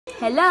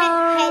Hello.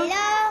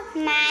 Hello,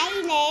 my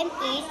name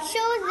is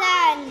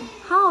Susan.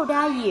 How old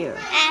are you?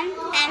 I'm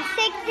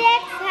 6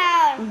 years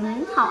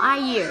old. How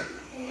are you?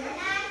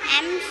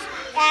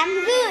 I'm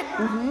good.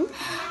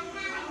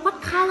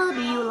 What color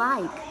do you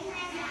like?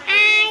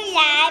 I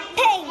like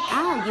pink.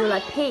 You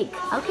like pink.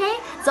 Okay.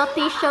 So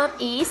T-shirt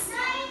is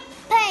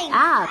Pink.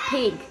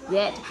 pink.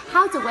 Good.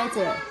 How's the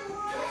weather?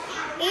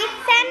 It's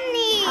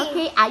sunny.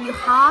 Okay. Are you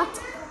hot?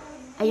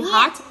 Are you Yes.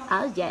 hot?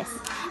 Oh yes.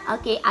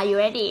 Okay. Are you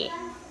ready?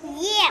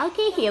 Yeah.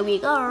 Okay. Here we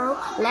go.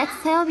 Let's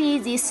tell me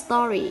this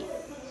story.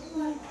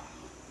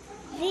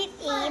 This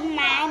is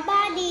my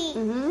body.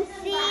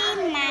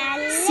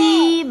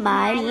 See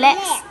my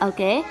legs.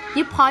 Okay.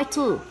 You point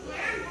to.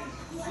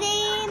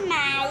 See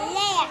my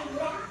legs.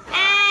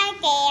 I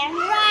can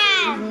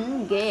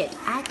run. Good.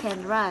 I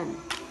can run.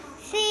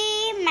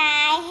 See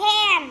my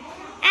hand.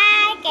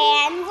 I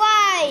can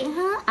wave.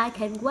 I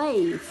can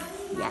wave.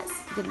 Yes.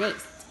 The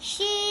next.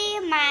 See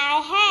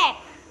my head.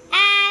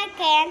 I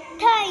can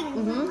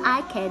think.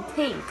 I can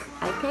think.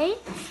 Okay.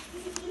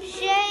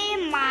 See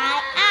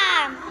my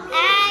arm.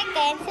 I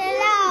can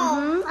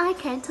throw. I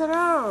can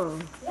throw.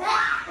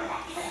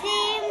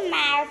 See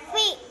my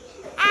feet.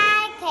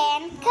 I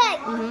can kick.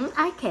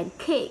 I can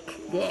kick.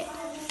 Good.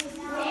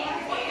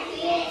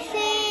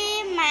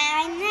 See my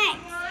neck.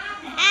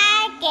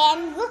 I can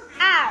look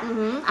up.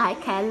 I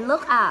can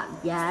look up.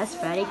 Yes.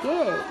 Very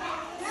good.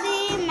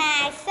 See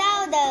my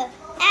shoulder.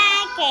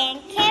 I can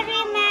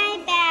carry my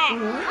bag.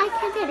 I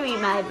can carry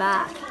my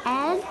bag.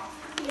 And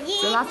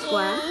the last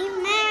one.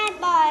 My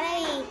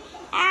body.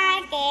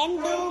 I can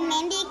do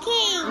many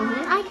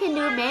things. I can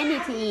do many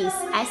things.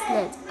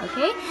 Excellent.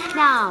 Okay.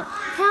 Now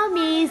tell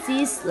me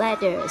these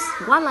letters.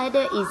 What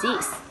letter is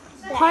this?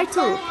 Part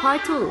two.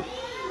 Part two.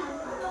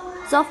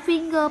 The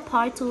finger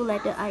part two.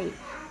 Letter A.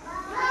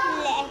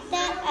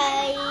 Letter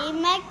A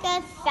make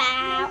a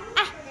sound.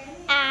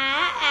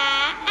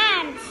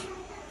 Ant.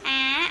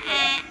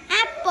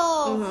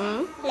 Apple.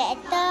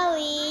 Letter B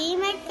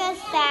make a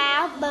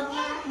sound.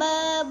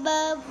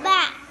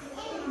 Bat.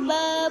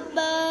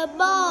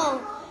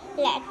 Ball.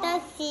 Letter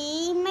C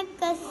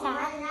make a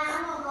sound.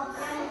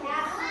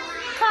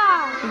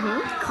 Car.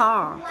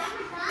 Car.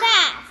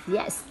 Cat.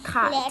 Yes.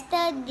 Car.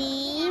 Letter D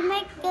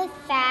make a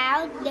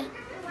sound.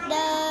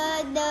 The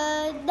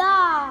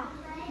dog.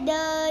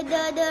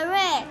 The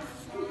red.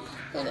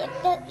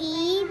 Letter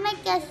E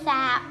make a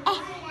sound.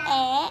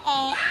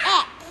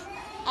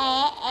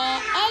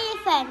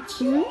 Elephant.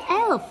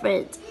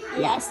 Elephant.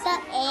 Yes.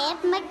 Letter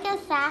F make a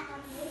sound.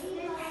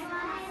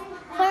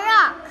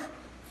 Frog.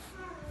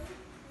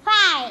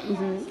 Five.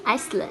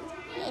 Excellent.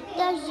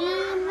 Letter G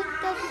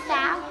make a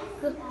sound.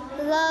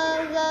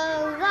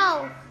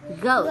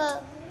 Goat.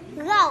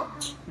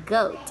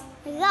 Goat.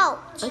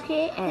 Goat.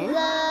 Okay. And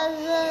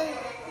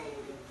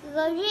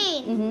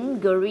Green.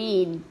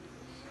 green.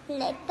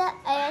 Letter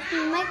S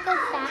make a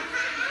sound.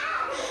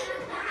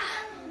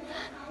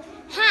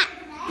 Hat.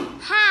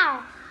 How.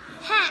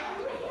 Hat.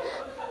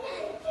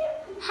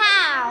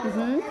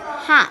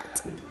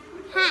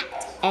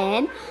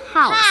 And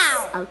house.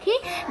 House. Okay.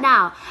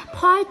 Now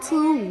part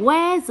two.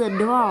 Where's the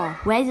door?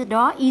 Where's the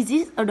door? Is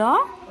this a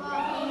door?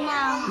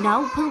 No.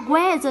 No.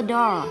 Where's the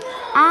door?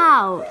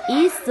 Oh,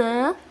 it's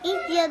the.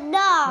 It's your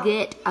dog.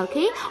 Good.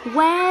 Okay.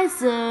 Where's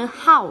the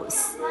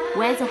house?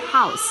 Where's the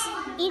house?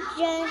 It's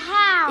your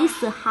house. It's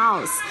the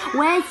house.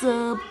 Where's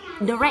the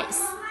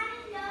dress?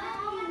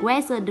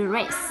 Where's the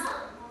dress?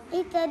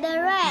 It's the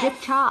rest.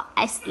 Good job.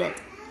 Excellent.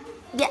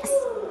 Yes.